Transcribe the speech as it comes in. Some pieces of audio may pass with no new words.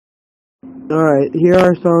Alright, here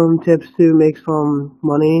are some tips to make some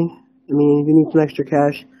money. I mean, if you need some extra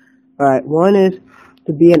cash. Alright, one is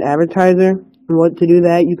to be an advertiser. And what to do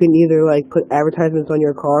that, you can either like put advertisements on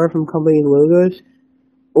your car from company logos,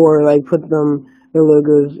 or like put their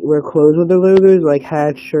logos, wear clothes with their logos, like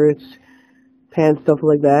hats, shirts, pants, stuff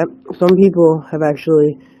like that. Some people have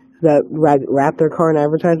actually, that wrap their car in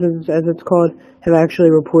advertisements, as it's called, have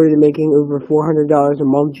actually reported making over $400 a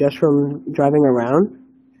month just from driving around.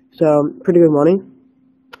 So, pretty good money.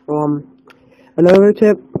 Another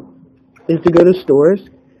tip is to go to stores,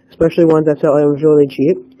 especially ones that sell items really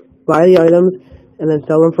cheap. Buy the items and then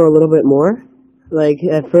sell them for a little bit more. Like,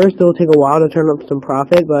 at first it'll take a while to turn up some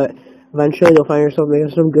profit, but eventually you'll find yourself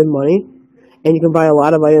making some good money. And you can buy a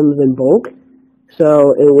lot of items in bulk,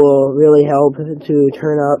 so it will really help to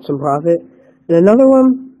turn out some profit. And another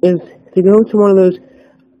one is to go to one of those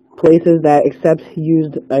places that accepts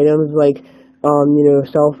used items like,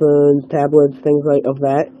 cell phones, tablets, things like of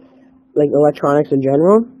that, like electronics in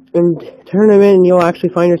general, and turn them in, and you'll actually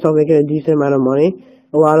find yourself making a decent amount of money.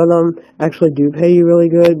 A lot of them actually do pay you really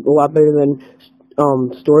good, a lot better than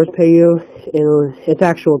stores pay you, and it's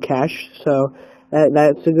actual cash, so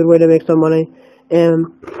that's a good way to make some money.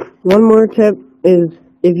 And one more tip is,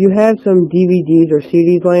 if you have some DVDs or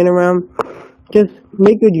CDs laying around, just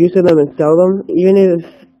make good use of them and sell them, even if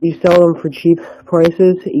you sell them for cheap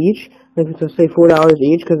prices each, like let's say $4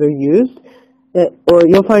 each because they're used, or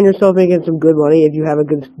you'll find yourself making some good money if you have a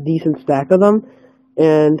decent stack of them,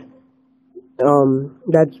 and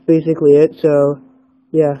that's basically it. So,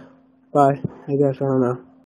 yeah, bye, I guess, I don't know.